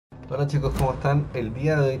Hola chicos, ¿cómo están? El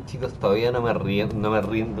día de hoy, chicos, todavía no me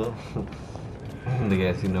rindo. De qué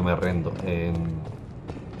decir, no me rendo. De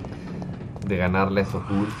ganarle a esos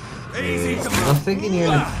ghouls. No sé qué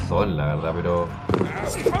niveles son, la verdad, pero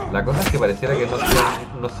la cosa es que pareciera que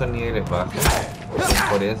no son niveles bajos.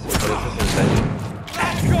 Por eso es el daño.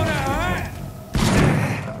 Ah,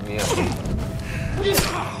 mierda. Por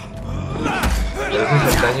eso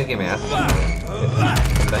es el daño que me hace.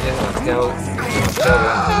 El daño es demasiado grande.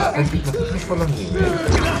 No sé si es por los niveles.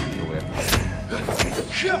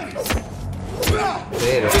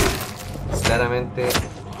 Pero claramente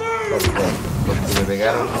los que me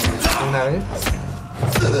pegaron una vez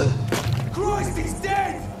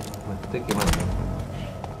me estoy quemando.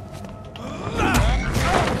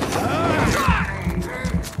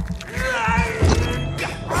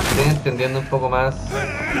 Estoy entendiendo un poco más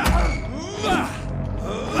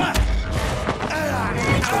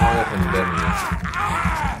cómo defenderme.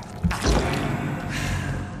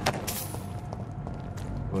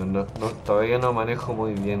 Bueno, todavía no manejo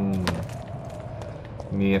muy bien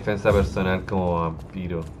mi defensa personal como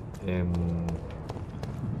vampiro.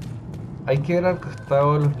 Hay que ver al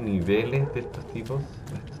costado los niveles de estos tipos.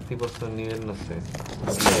 Estos tipos son nivel, no sé,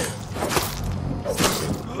 10.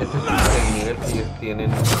 Ese es el nivel que ellos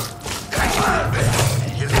tienen.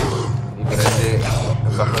 Y por ende,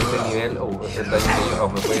 bajo ese nivel, es el daño que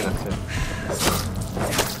ellos me pueden hacer.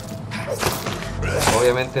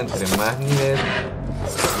 Obviamente, entre más nivel,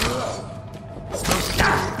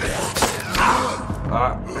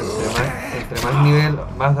 entre más nivel,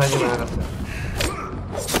 más daño me van a hacer.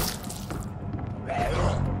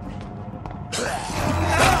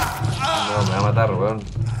 No, me va a matar, weón.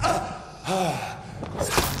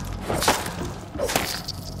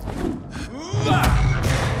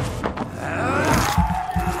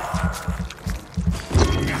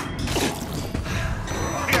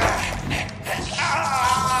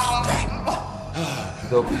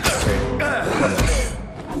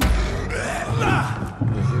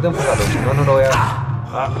 Necesito empujarlo, si no, no lo voy a...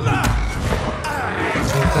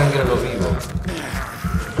 Sin sangre lo vivo.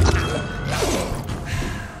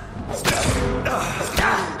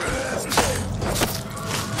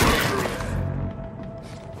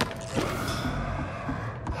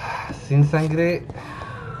 Sin sangre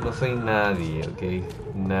no soy nadie, ¿ok?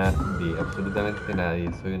 Nadie, absolutamente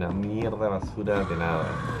nadie. Soy una mierda basura de nada.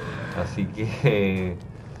 Así que...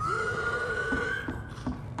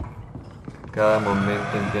 cada momento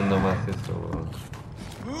entiendo más eso, bro.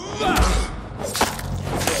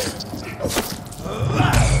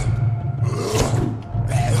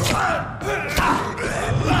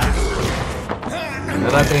 No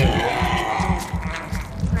la tengo.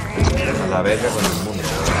 A la verga con el mundo.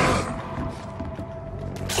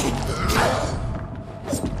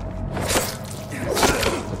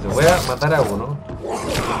 Entonces voy a matar a uno.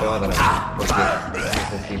 Voy a matar a uno. Porque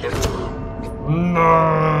necesito...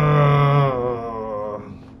 ¡No!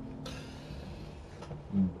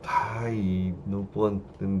 Ay, no puedo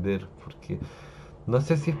entender por qué. No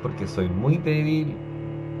sé si es porque soy muy débil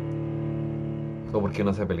o porque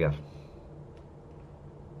no sé pelear.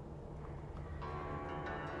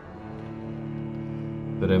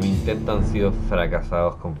 Pero mis intentos han sido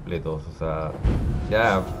fracasados completos. O sea,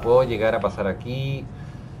 ya puedo llegar a pasar aquí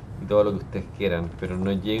y todo lo que ustedes quieran, pero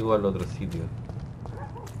no llego al otro sitio.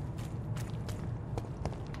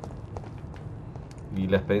 Y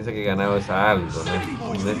la experiencia que he ganado es algo, no es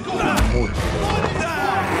mucho.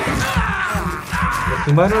 Los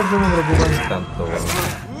humanos no me preocupan tanto, bueno.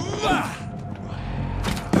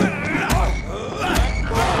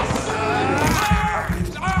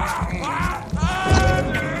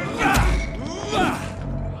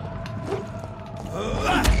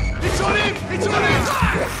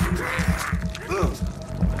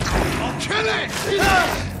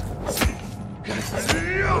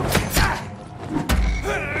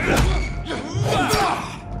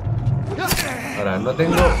 Ahora, no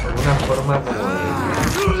tengo alguna forma como de...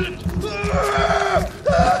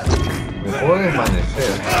 me puedo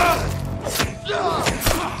desvanecer.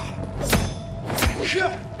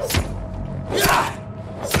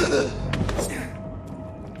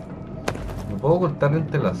 Me puedo ocultar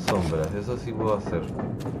entre las sombras, eso sí puedo hacer.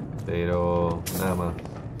 Pero nada más.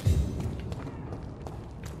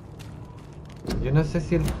 Yo no sé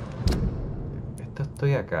si el... esto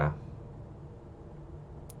estoy acá.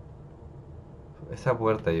 Esa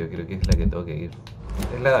puerta yo creo que es la que tengo que ir.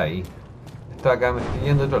 Es la de ahí. Esto acá me estoy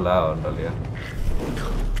yendo a otro lado en realidad.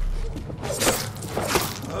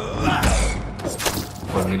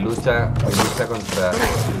 Por mi lucha contra...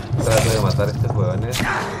 trato de matar a estos huevones. O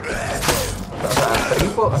sea,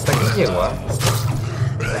 hasta aquí llego, ¿ah?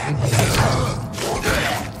 Hasta aquí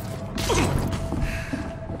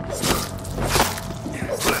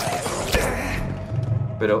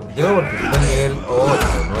Pero llego porque está en nivel 8,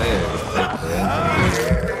 9,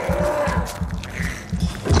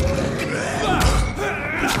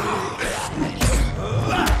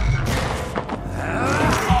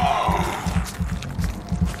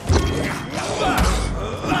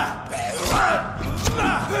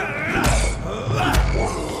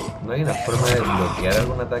 ¿no hay una forma de bloquear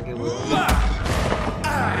algún ataque, weón?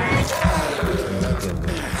 No entiendo.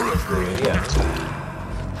 Debería, ¿no?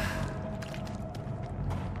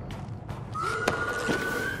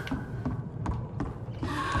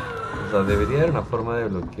 O sea, debería haber una forma de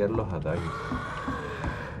bloquear los ataques.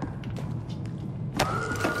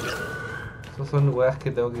 Esas son weas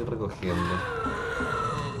que tengo que ir recogiendo.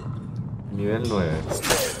 Nivel 9.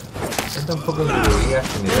 Esto tampoco debería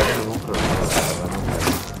generar ningún problema, la verdad, ¿no?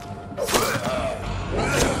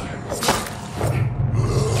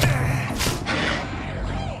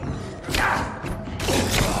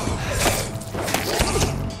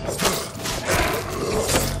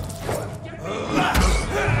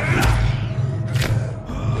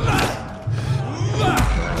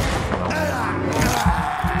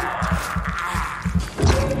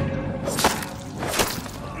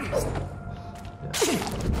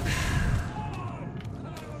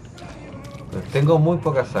 Tengo muy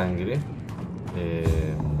poca sangre.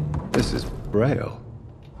 This is Braille.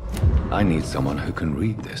 I need someone who can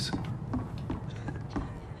read this.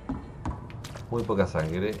 Muy poca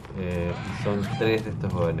sangre. Y son 3 de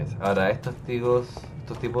estos jóvenes. Ahora, estos tipos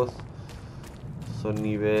son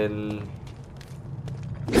nivel...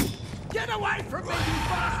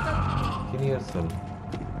 ¿Qué nivel son?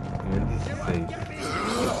 Nivel 16.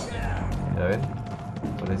 ¿Ya ven?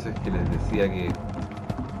 Por eso es que les decía que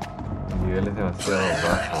el nivel es demasiado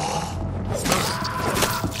bajo.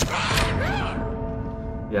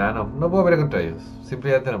 Ya, no puedo pelear contra ellos.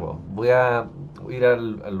 Simplemente no puedo. Voy a ir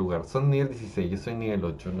al lugar. Son nivel 16, yo soy nivel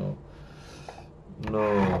 8. No,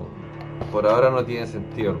 por ahora no tiene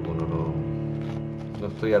sentido alguno. No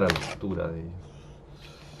estoy a la altura de ellos.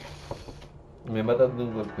 Me matan de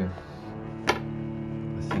un golpe.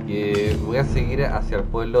 Así que voy a seguir hacia el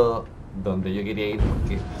pueblo donde yo quería ir,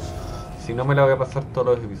 porque si no me la voy a pasar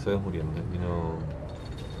todos los episodios muriendo y no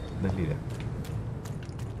es la idea.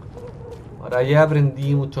 Ahora ya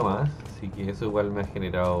aprendí mucho más, así que eso igual me ha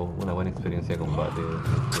generado una buena experiencia de combate.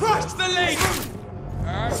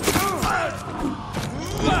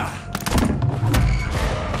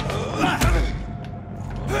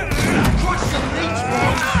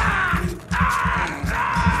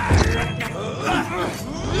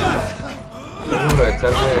 Tengo que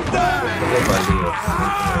aprovechar de estos bandidos,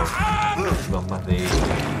 los más de ellos.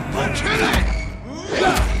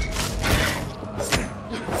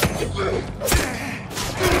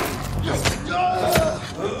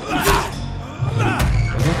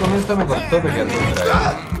 En un comienzo me costó pelear contra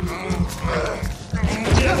él,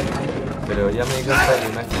 pero ya me di cuenta que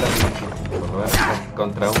no es tan difícil. Por lo menos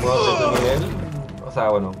contra un modo de tu nivel, o sea,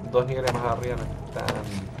 bueno, 2 niveles más arriba no es tan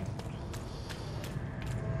difícil.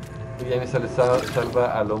 Y ya me salva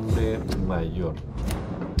al hombre mayor,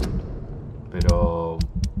 pero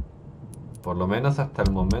por lo menos hasta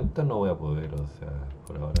el momento no voy a poder, o sea,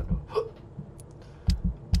 por ahora no.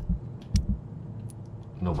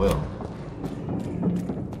 No puedo.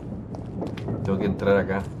 Tengo que entrar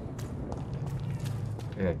acá.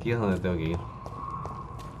 Aquí es donde tengo que ir.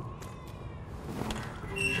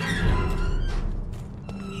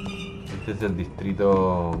 Este es el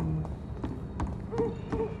distrito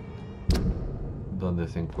donde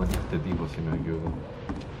se encuentra este tipo, si no me equivoco.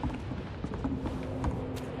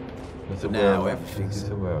 No se puede hablar. Sí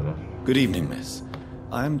se puede hablar. Good evening, miss.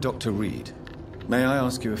 I am Dr. Reid. May I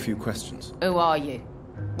ask you a few questions? Who are you?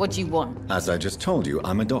 What do you want? As I just told you,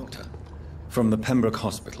 I'm a doctor. From the Pembroke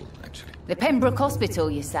Hospital, actually. The Pembroke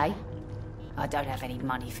Hospital, you say? I don't have any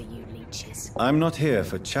money for you leeches. I'm not here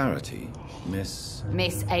for charity, Miss...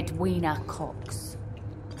 Miss Edwina Cox.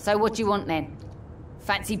 So what do you want then?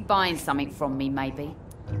 Fancy buying something from me, maybe?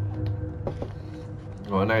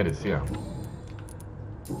 Oh, no, it is, yeah.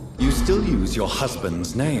 You still use your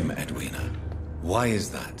husband's name, Edwina. Why is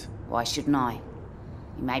that? Why shouldn't I?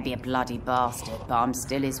 He may be a bloody bastard, but I'm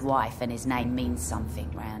still his wife and his name means something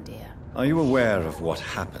round here. Are you aware of what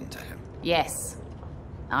happened to him? Yes.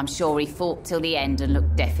 I'm sure he fought till the end and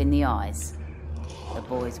looked death in the eyes. The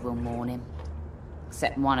boys will mourn him.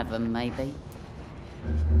 Except one of them, maybe.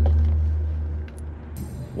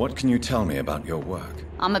 What can you tell me about your work?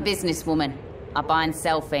 I'm a businesswoman. I buy and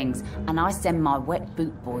sell things, and I send my wet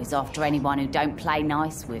boot boys after anyone who don't play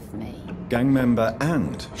nice with me. Gang member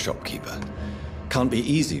and shopkeeper. Can't be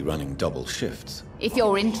easy running double shifts. If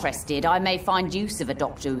you're interested, I may find use of a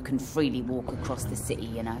doctor who can freely walk across the city,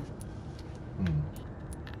 you know.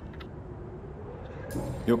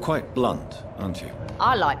 You're quite blunt, aren't you?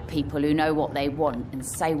 I like people who know what they want and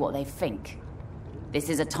say what they think. This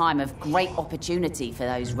is a time of great opportunity for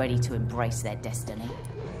those ready to embrace their destiny.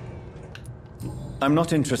 I'm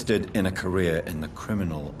not interested in a career in the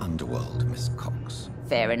criminal underworld, Miss Cox.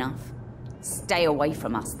 Fair enough. Stay away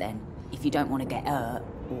from us then, if you don't want to get hurt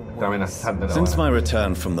or worse. Since my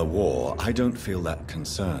return from the war, I don't feel that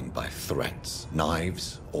concerned by threats,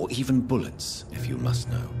 knives, or even bullets, if you must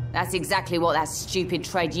know. That's exactly what that stupid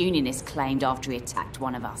trade unionist claimed after he attacked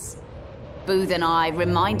one of us. Booth and I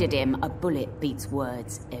reminded him a bullet beats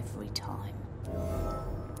words every time.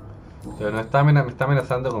 Pero me está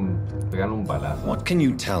amenazando con pegarle un balazo. What can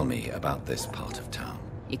you tell me about this part of town?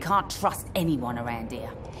 You can't trust anyone around here.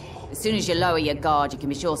 As soon as you lower your guard, you can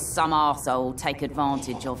be sure some arsehole will take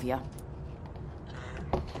advantage of you.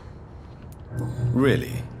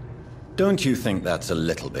 Really? Don't you think that's a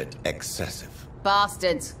little bit excessive?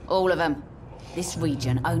 Bastards, all of them. This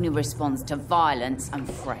region only responds to violence and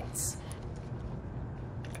threats.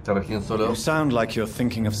 Esta región solo You sound like you're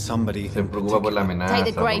thinking of somebody se preocupa por la amenaza. Take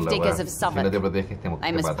the por la grave diggers weá. of Si no Southwark. te proteges,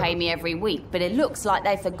 They must pay me every week, but it looks like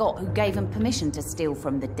they forgot who gave them permission to steal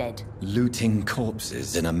from the dead. Looting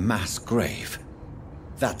corpses in a mass grave.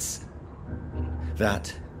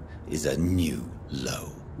 That is a new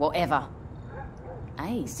low. Whatever.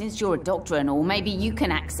 Hey, since you're a doctor and all, maybe you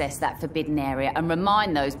can access that forbidden area and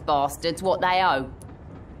remind those bastards what they owe.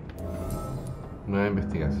 Nueva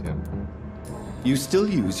investigación. You still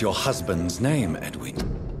use your husband's name, Edwin.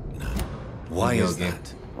 Why is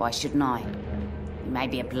that? Why shouldn't I? He may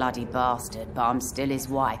be a bloody bastard, but I'm still his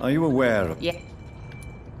wife. Are you aware of... Yeah.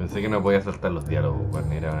 Pensé que no podía saltar los diálogos,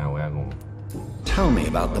 cuando era una wea como... Tell me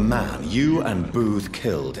about the man you and Booth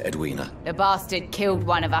killed, Edwina. The bastard killed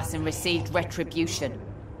one of us and received retribution.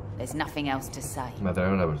 There's nothing else to say.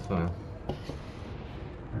 Mataron a una persona.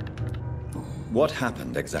 What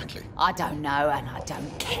happened exactly? I don't know, and I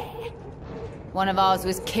don't care. One of ours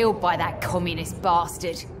was killed by that communist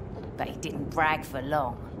bastard, but he didn't brag for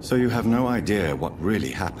long. So you have no idea what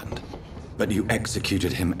really happened, but you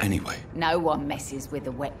executed him anyway. No one messes with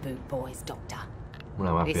the wet boot boys, Doctor.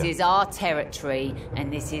 Una mafia. This is our territory, and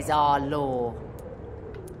this is our law.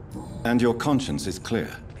 And your conscience is clear.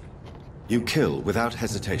 You kill without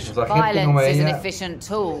hesitation. O sea, gente como Violence is an ella efficient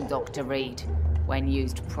tool, Dr. Reid, when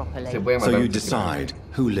used properly. se puede matar So you fácilmente. decide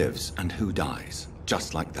who lives and who dies,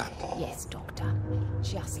 just like that. Yes, Doctor.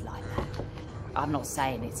 Just like that. I'm not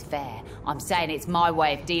saying it's fair. I'm saying it's my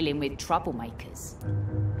way of dealing with troublemakers.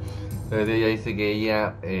 Pero ella dice que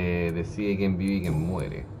ella decide quién vive y quién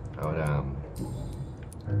muere. Ahora...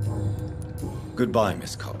 Goodbye,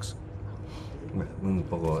 Miss Cox. Un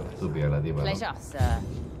poco estúpida la tipa, ¿no? Pleasure, sir.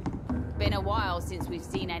 Been a while since we've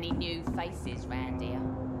seen any new faces round here.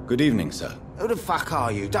 Good evening, sir. Who the fuck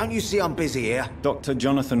are you? Don't you see I'm busy here? Dr.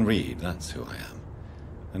 Jonathan Reid, that's who I am.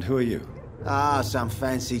 And who are you? Ah, some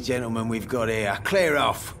fancy gentleman we've got here. Clear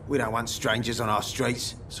off. We don't want strangers on our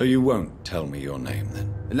streets. So you won't tell me your name,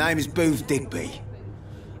 then? The name is Booth Digby.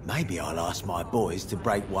 Maybe I'll ask my boys to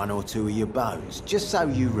break one or two of your bones, just so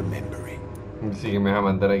you remember it. Sí que me va a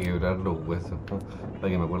mandar a quebrar los huesos, ¿no? Para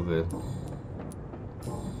que me acuerde de eso.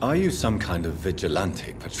 Are you some kind of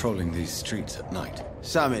vigilante patrolling these streets at night?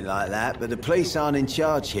 Something like that, but the police aren't in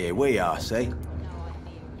charge here. We are, see?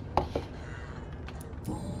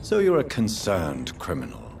 So you're a concerned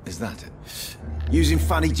criminal, is that it? Using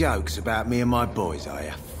funny jokes about me and my boys, are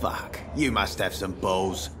you? Fuck. You must have some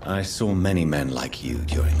balls. I saw many men like you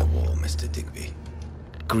during the war, Mr. Digby.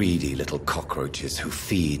 Greedy little cockroaches who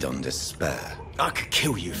feed on despair. I could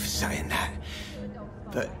kill you for saying that.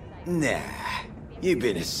 But, nah. You've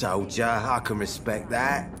been a soldier. I can respect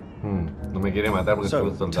that. No me quiere matar porque soy So,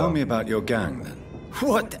 un soldado. tell me about your gang, then.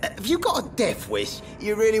 What? Have you got a death wish?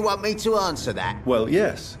 You really want me to answer that? Well,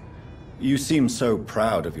 yes. You seem so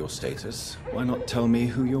proud of your status. Why not tell me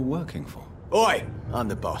who you're working for? Oi! I'm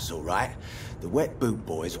the boss, all right? The wet boot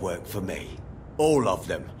boys work for me. All of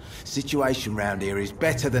them. Situation round here is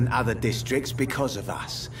better than other districts because of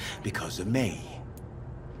us. Because of me.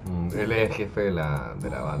 Él es jefe de la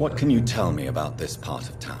banda. What can you tell me about this part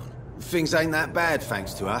of town? Things ain't that bad,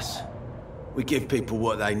 thanks to us. We give people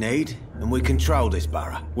what they need, and we control this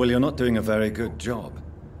borough. Well, you're not doing a very good job.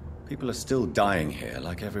 People are still dying here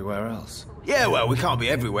like everywhere else. Yeah, well, we can't be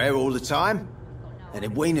everywhere all the time. And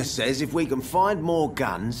Edwina says if we can find more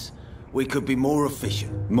guns, we could be more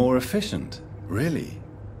efficient. More efficient? Really?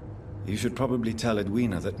 You should probably tell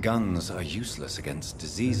Edwina that guns are useless against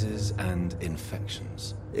diseases and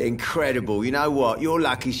infections. Incredible. You know what? You're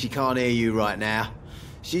lucky she can't hear you right now.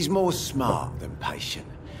 She's more smart than patient.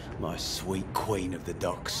 My sweet queen of the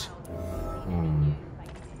docks.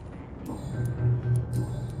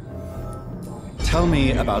 Tell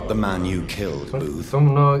me about the man you killed, Booth.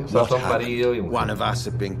 What happened? One of us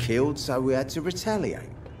had been killed, so we had to retaliate.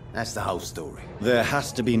 That's the whole story. There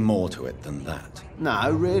has to be more to it than that.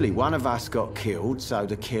 No, really. One of us got killed, so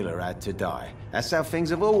the killer had to die. That's how things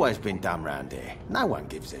have always been done round here. No one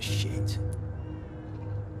gives a shit.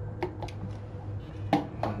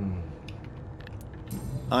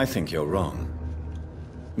 I think you're wrong.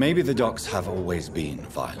 Maybe the docks have always been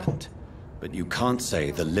violent, but you can't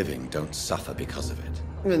say the living don't suffer because of it.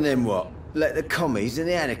 And then what? Let the commies and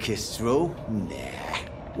the anarchists rule? Nah.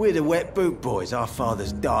 We're the wet boot boys. Our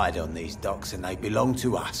fathers died on these docks and they belong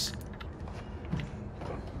to us.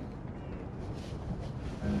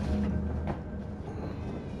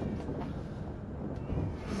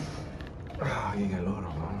 Ah, qué calor,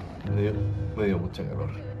 man. Me dio mucha calor.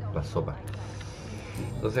 La sopa.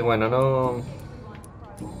 Entonces, bueno, no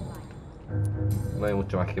hay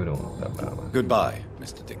mucho más que preguntar, nada más. Goodbye,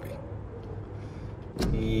 Mr. Digby.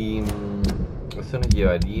 Y eso nos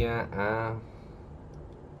llevaría a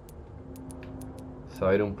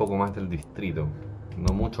saber un poco más del distrito.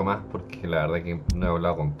 No mucho más porque la verdad que no he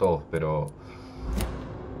hablado con todos, pero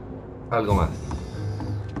algo más.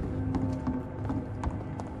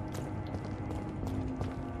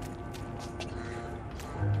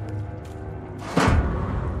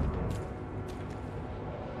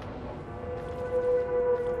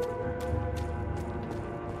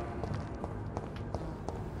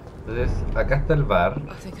 Entonces, acá está el bar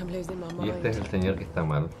y este es el señor que está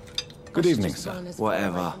mal. Good evening, sir.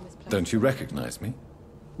 Whatever. Don't you recognize me?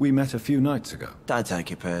 We met a few nights ago. Don't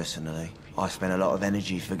take it personally. I spent a lot of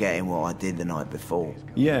energy forgetting what I did the night before.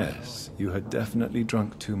 Yes, you had definitely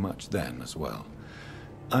drunk too much then as well.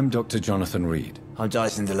 I'm Dr. Jonathan Reid. I'm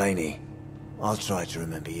Dyson Delaney. I'll try to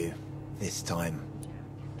remember you. This time.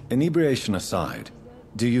 Inebriation aside,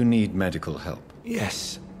 do you need medical help?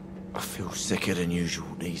 Yes. I feel sicker than usual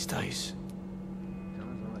these days.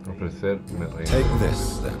 Take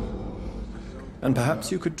this, then. And perhaps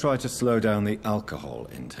you could try to slow down the alcohol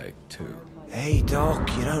intake, too. Hey, Doc,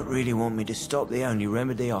 you don't really want me to stop the only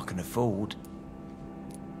remedy I can afford.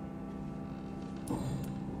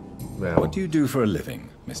 What do you do for a living,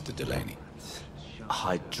 Mr. Delaney?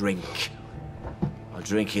 I drink. I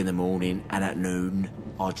drink in the morning and at noon.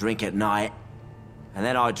 I drink at night. And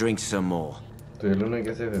then I drink some more.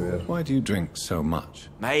 Why do you drink so much?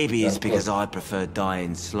 Maybe it's because I prefer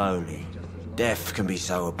dying slowly. Death can be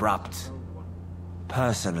so abrupt.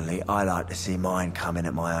 Personally, I like to see mine coming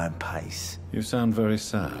at my own pace. You sound very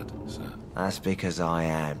sad, sir. That's because I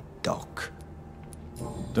am, Doc.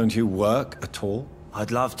 Don't you work at all? I'd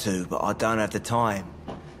love to, but I don't have the time.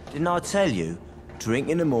 Didn't I tell you? Drink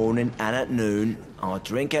in the morning and at noon. I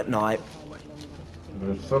drink at night.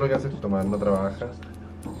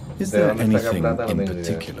 Is there anything in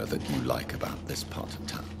particular that you like about this part of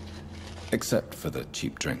town? Except for the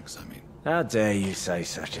cheap drinks, I mean. How dare you say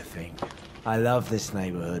such a thing? I love this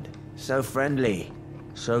neighborhood. So friendly.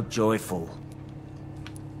 So joyful.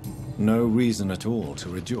 No reason at all to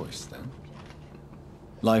rejoice, then?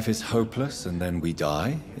 Life is hopeless and then we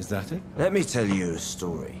die, is that it? Let me tell you a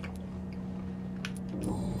story.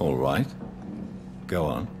 All right. Go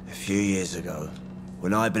on. A few years ago,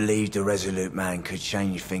 when I believed a resolute man could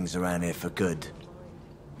change things around here for good,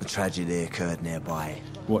 a tragedy occurred nearby.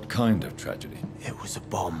 What kind of tragedy? It was a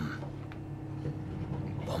bomb.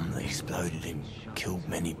 A bomb that exploded and killed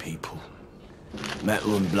many people.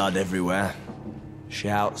 Metal and blood everywhere.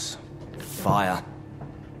 Shouts, fire,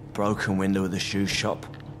 broken window of the shoe shop,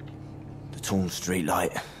 the torn street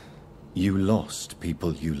light. You lost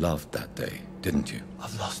people you loved that day, didn't you?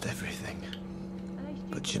 I've lost everything.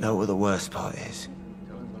 But you know what the worst part is?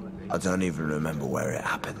 I don't even remember where it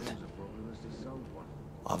happened.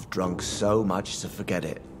 I've drunk so much to forget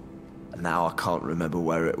it, and now I can't remember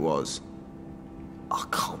where it was. I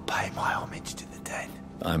can't pay my homage to the dead.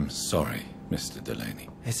 I'm sorry, Mr. Delaney.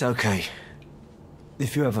 It's okay.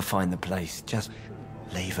 If you ever find the place, just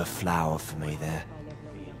leave a flower for me there.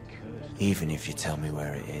 Even if you tell me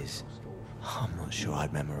where it is, I'm not sure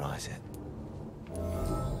I'd memorize it.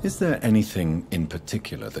 Is there anything in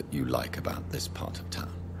particular that you like about this part of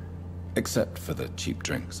town? Except for the cheap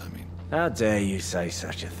drinks, I mean. How dare you say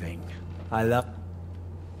such a thing? I love...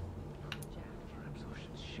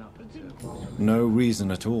 No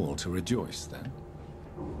reason at all to rejoice, then?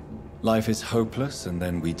 Life is hopeless and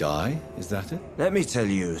then we die, is that it? Let me tell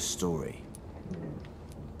you a story.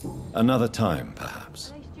 Another time,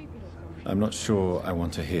 perhaps. I'm not sure I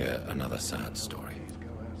want to hear another sad story.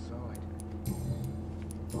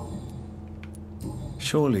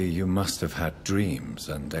 Surely you must have had dreams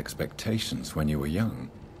and expectations when you were young,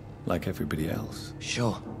 like everybody else.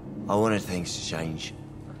 Sure, I wanted things to change.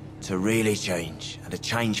 To really change, and to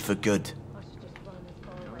change for good.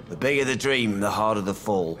 The bigger the dream, the harder the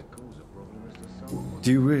fall.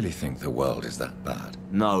 Do you really think the world is that bad?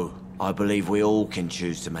 No, I believe we all can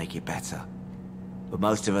choose to make it better. But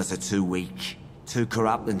most of us are too weak, too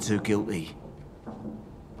corrupt and too guilty.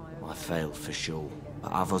 I failed for sure,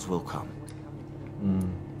 but others will come.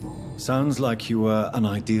 Sounds like you were an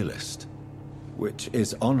idealist, which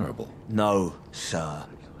is honorable. No, sir.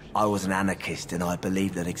 I was an anarchist and I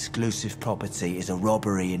believed that exclusive property is a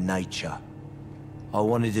robbery in nature. I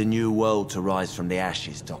wanted a new world to rise from the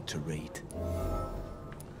ashes, Dr. Reid.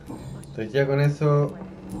 Entonces ya con eso...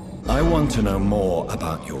 I want to know more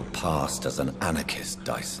about your past as an anarchist,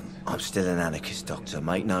 Dyson. I'm still an anarchist, Doctor,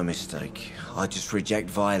 make no mistake. I just reject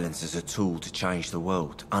violence as a tool to change the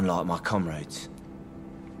world, unlike my comrades.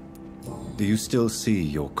 Do you still see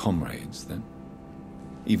your comrades, then?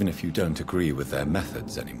 Even if you don't agree with their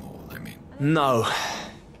methods anymore, I mean. No.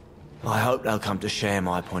 I hope they'll come to share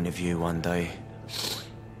my point of view one day.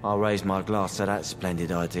 I'll raise my glass to that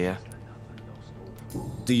splendid idea.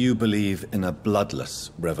 Do you believe in a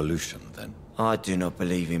bloodless revolution, then? I do not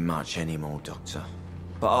believe in much anymore, Doctor.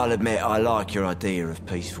 But I'll admit I like your idea of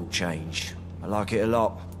peaceful change. I like it a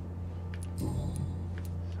lot.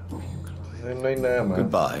 No hay nada más.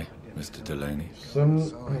 Goodbye, Mr. Delaney. Son,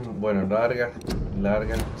 bueno, largas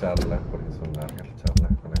charlas, porque son largas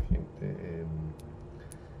charlas con la gente.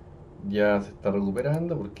 Ya se está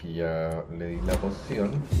recuperando porque ya le di la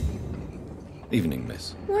poción. Evening,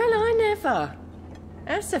 miss. Well, I never.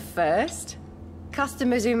 That's a first.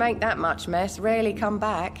 Customers who make that much mess rarely come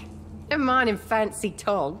back. Never mind in fancy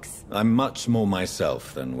togs. I'm much more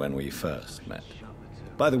myself than when we first met.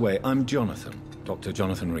 By the way, I'm Jonathan, Dr.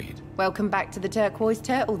 Jonathan Reid. Welcome back to the Turquoise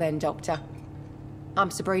Turtle then, Doctor. I'm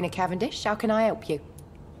Sabrina Cavendish. How can I help you?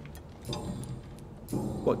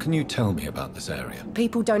 What can you tell me about this area?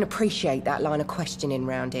 People don't appreciate that line of questioning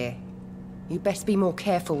round here. You best be more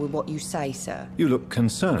careful with what you say, sir. You look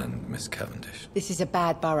concerned, Miss Cavendish. This is a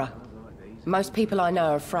bad borough. Most people I know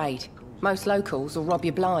are afraid. Most locals will rob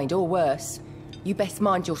you blind, or worse. You best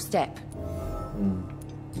mind your step.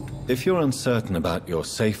 If you're uncertain about your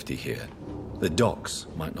safety here, the docks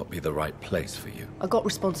might not be the right place for you. I got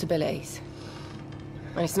responsibilities.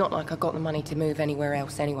 And it's not like I got the money to move anywhere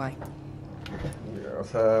else anyway. O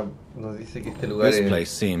sea, nos dice que este lugar This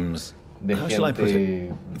place seems, how shall I put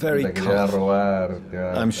it, very que te va a colorful.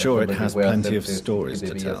 robar, I'm sure it has plenty of stories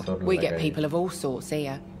to tell. We get people of all sorts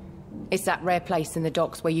here. It's that rare place in the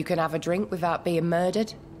docks where you can have a drink without being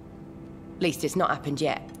murdered. At least it's not happened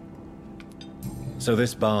yet. So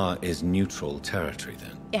this bar is neutral territory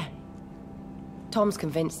then? Yeah. Tom's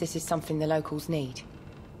convinced this is something the locals need.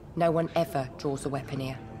 No one ever draws a weapon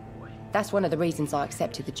here. That's one of the reasons I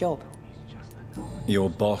accepted the job. Your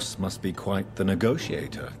boss must be quite the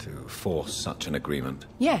negotiator to force such an agreement.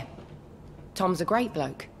 Yeah. Tom's a great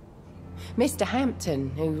bloke. Mr.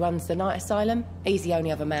 Hampton, who runs the night asylum, he's the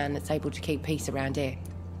only other man that's able to keep peace around here.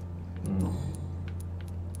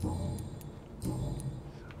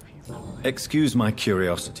 Excuse my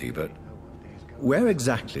curiosity, but where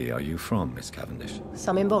exactly are you from, Miss Cavendish?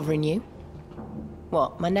 Something bothering you?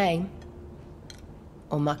 What, my name?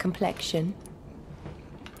 Or my complexion?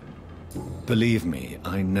 Believe me,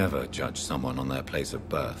 I never judge someone on their place of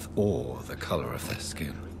birth or the color of their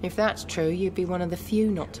skin. If that's true, you'd be one of the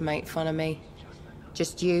few not to make fun of me.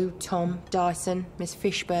 Just you, Tom, Dyson, Miss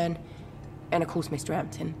Fishburne, and of course Mr.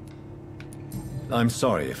 Hampton. I'm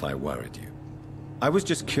sorry if I worried you. I was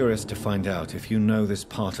just curious to find out if you know this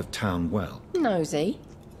part of town well. Nosy.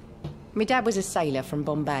 My dad was a sailor from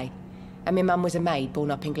Bombay, and my mum was a maid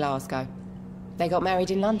born up in Glasgow. They got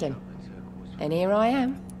married in London. And here I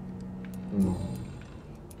am.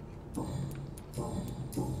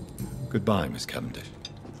 Goodbye, Miss Cavendish.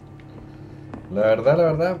 La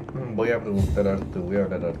verdad, voy a preguntar harto, voy a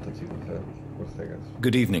hablar harto, chicos, por si acaso.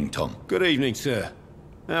 Good evening, Tom. Good evening, sir.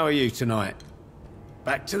 How are you tonight?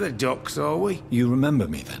 Back to the docks, are we? You remember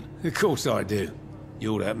me then? Of course I do.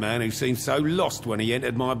 You're that man who seemed so lost when he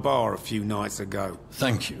entered my bar a few nights ago.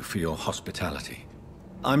 Thank you for your hospitality.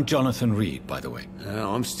 I'm Jonathan Reid, by the way.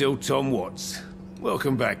 I'm still Tom Watts.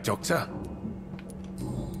 Welcome back, Doctor.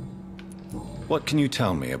 What can you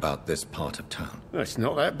tell me about this part of town? It's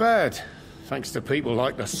not that bad. Thanks to people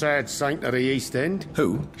like the sad saint of the East End.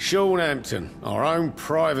 Who? Sean Hampton, our own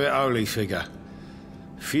private holy figure.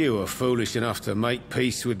 Few are foolish enough to make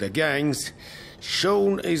peace with the gangs.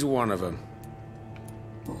 Sean is one of them.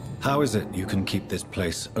 How is it you can keep this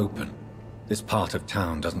place open? This part of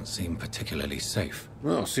town doesn't seem particularly safe.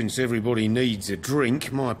 Well, since everybody needs a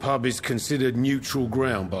drink, my pub is considered neutral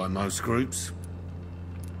ground by most groups.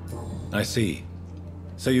 I see.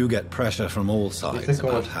 So you get pressure from all sides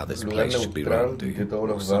about how this place should be run, do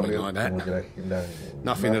you? Something like that.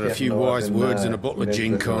 Nothing that a few wise words and a bottle of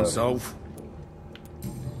gin can't solve.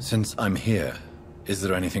 Since I'm here, is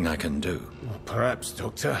there anything I can do? Well, perhaps,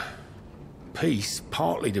 Doctor. Peace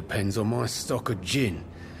partly depends on my stock of gin.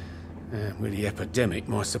 With the epidemic,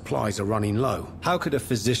 my supplies are running low. How could a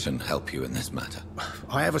physician help you in this matter?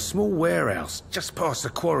 I have a small warehouse just past the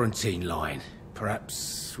quarantine line.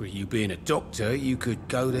 Perhaps, with you being a doctor, you could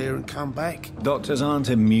go there and come back? Doctors aren't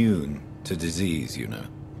immune to disease, you know.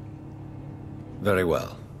 Very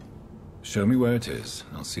well. Show me where it is.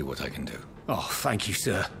 I'll see what I can do. Oh, thank you,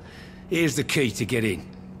 sir. Here's the key to get in.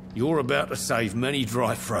 You're about to save many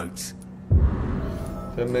dry throats.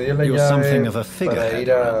 You're something of a figurehead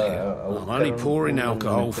around here. I'm only pouring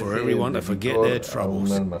alcohol for everyone to forget their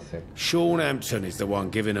troubles. Sean Hampton is the one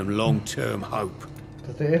giving them long-term hope.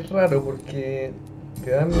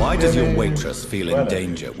 Why does your waitress feel in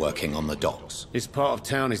danger working on the docks? This part of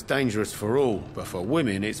town is dangerous for all, but for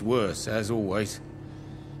women it's worse, as always.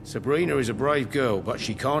 Sabrina is a brave girl, but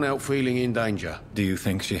she can't help feeling in danger. Do you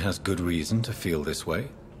think she has good reason to feel this way?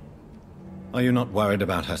 Are you not worried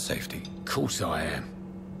about her safety? Of course I am.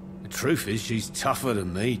 The truth is, she's tougher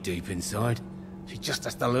than me deep inside. She just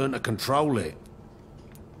has to learn to control it.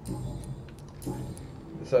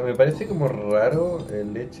 O sea, me parece como raro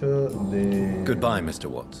el hecho de... Goodbye, Mr.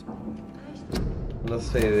 Watts. No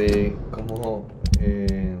sé, de cómo...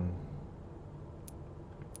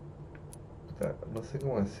 no sé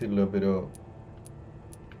cómo decirlo, pero...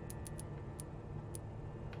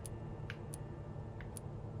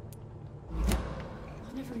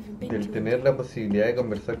 del tener la posibilidad de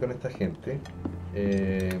conversar con esta gente.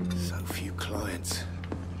 So few clients.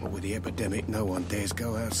 But with the epidemic, no one dares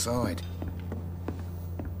go outside.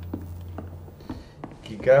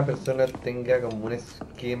 Que cada persona tenga como un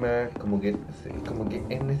esquema, como que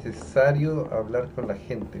es necesario hablar con la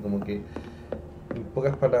gente, como que en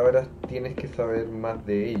pocas palabras tienes que saber más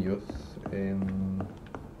de ellos.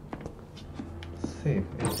 Sí,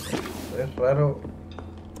 es raro,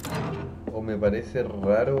 o me parece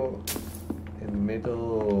raro el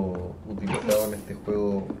método utilizado en este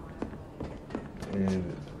juego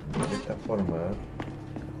de esta forma,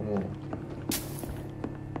 como,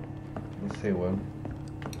 no sé, weón,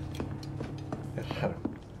 es raro,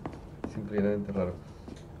 simplemente raro.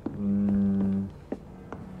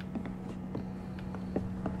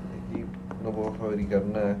 Aquí no puedo fabricar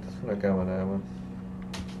nada, esto es una cama nada más.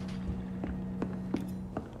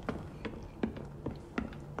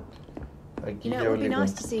 You know, it would be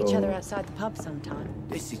nice to see each other outside the pub sometime.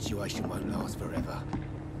 This situation won't last forever.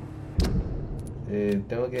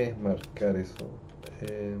 Tengo que desmarcar eso.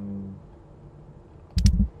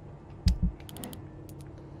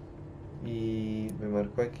 Y me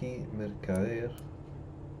marcó aquí mercader,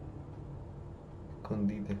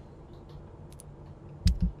 escondite.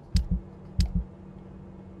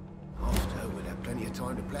 After, we'll have plenty of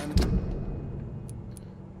time to plan.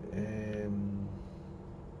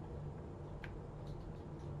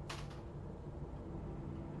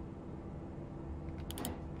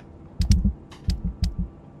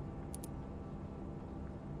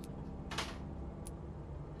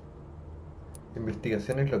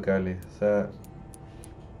 Investigaciones locales, o sea,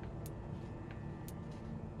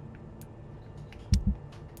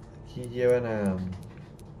 aquí llevan a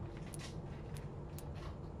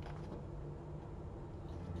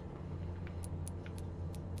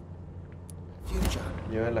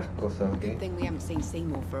llevan las cosas, ¿ok?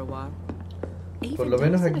 Por lo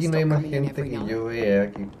menos aquí no hay más gente que yo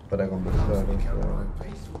vea que para conversar, o sea,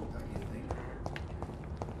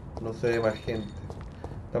 no se ve más gente.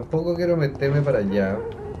 Tampoco quiero meterme para allá,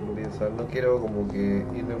 o sea, no quiero como que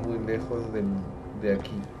irme muy lejos de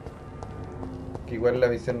aquí. Que igual la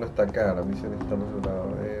misión no está acá, la misión está al otro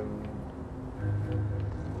lado.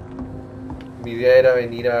 Mi idea era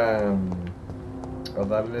venir a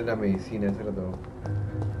darle la medicina, eso era todo.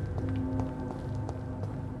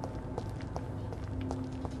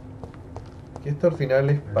 Y esto al final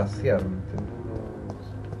es pasear, ¿me entiendes?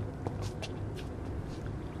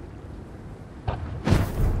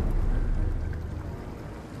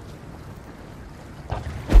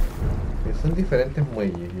 Son diferentes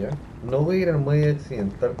muelles, ¿ya? No voy a ir al muelle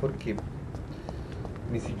occidental porque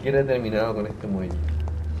Ni siquiera he terminado con este muelle.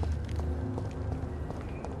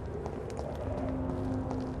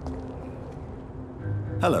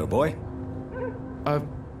 Hello, boy.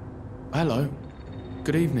 Hello.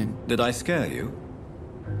 Good evening. Did I scare you?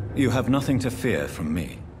 You have nothing to fear from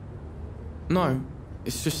me. No,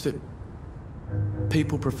 it's just that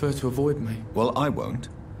people prefer to avoid me. Well, I won't.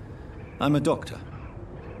 I'm a doctor.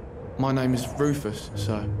 My name is Rufus,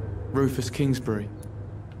 sir. Rufus Kingsbury.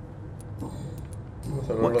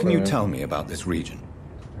 What can you tell me about this region?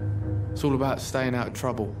 It's all about staying out of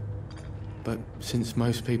trouble. But since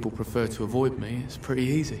most people prefer to avoid me, it's pretty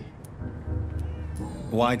easy.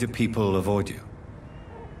 Why do people avoid you?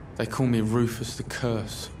 They call me Rufus the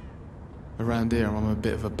Curse. Around here, I'm a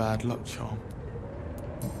bit of a bad luck charm.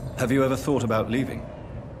 Have you ever thought about leaving?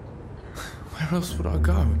 Where else would I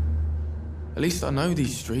go? At least I know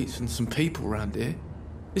these streets and some people around here.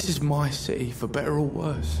 This is my city, for better or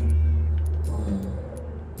worse.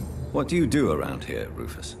 What do you do around here,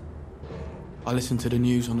 Rufus? I listen to the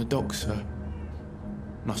news on the docks, sir.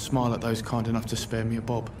 And I smile at those kind enough to spare me a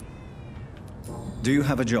bob. Do you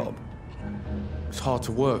have a job? It's hard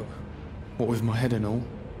to work, what with my head and all.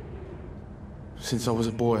 Since I was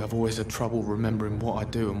a boy, I've always had trouble remembering what I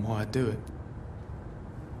do and why I do it.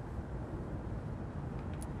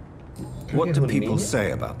 What do people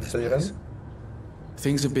say about this place?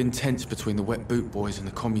 Things have been tense between the wet boot boys and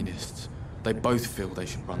the communists. They both feel they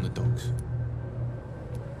should run the docks.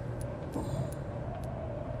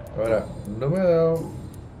 Ahora, no me ha dado.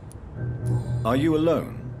 Are you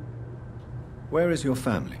alone? Where is your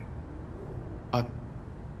family?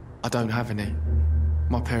 I don't have any.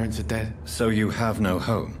 My parents are dead. So you have no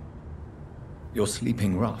home? You're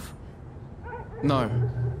sleeping rough? No.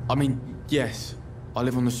 I mean, yes. I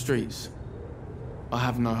live on the streets. I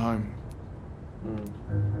have no home.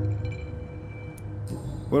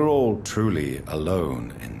 We're all truly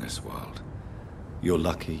alone in this world. You're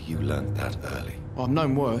lucky you learnt that early. Well, I've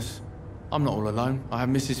known worse. I'm not all alone. I have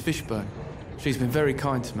Mrs. Fishburne. She's been very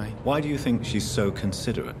kind to me. Why do you think she's so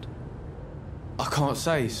considerate? I can't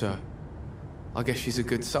say, sir. I guess she's a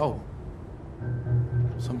good soul.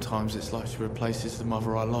 Sometimes it's like she replaces the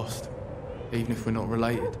mother I lost, even if we're not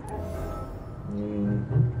related.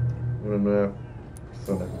 Una nueva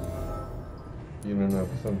persona. Y una nueva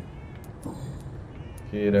persona.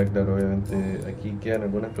 Que era, claro, obviamente, aquí quedan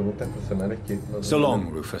algunas preguntas personales que no, So long,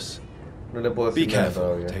 Rufus. no le puedo Be decir nada careful.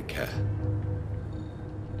 todavía. Take care.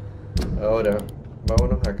 Ahora,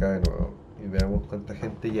 vámonos acá de nuevo y veamos cuánta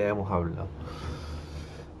gente ya hemos hablado.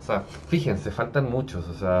 O sea, fíjense, faltan muchos,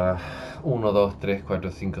 o sea, 1, 2, 3,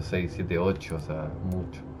 4, 5, 6, 7, 8, o sea,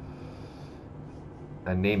 mucho.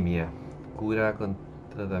 Anemia. Cura con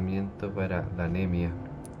tratamiento para la anemia.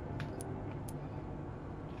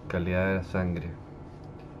 Calidad de la sangre.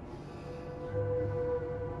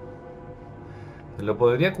 Lo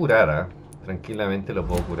podría curar, ¿eh? Tranquilamente lo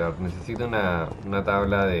puedo curar. Necesito una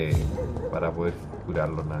tabla para poder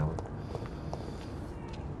curarlo nada más.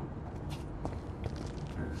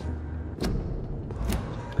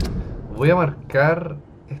 Voy a marcar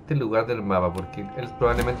este lugar del mapa porque él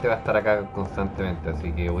probablemente va a estar acá constantemente,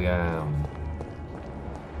 así que voy a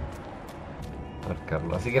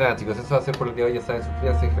marcarlo. Así que nada, chicos, eso va a ser por el día de hoy. Ya saben,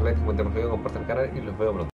 suscríbanse, dejen like, comenten, compartan el canal y los veo pronto.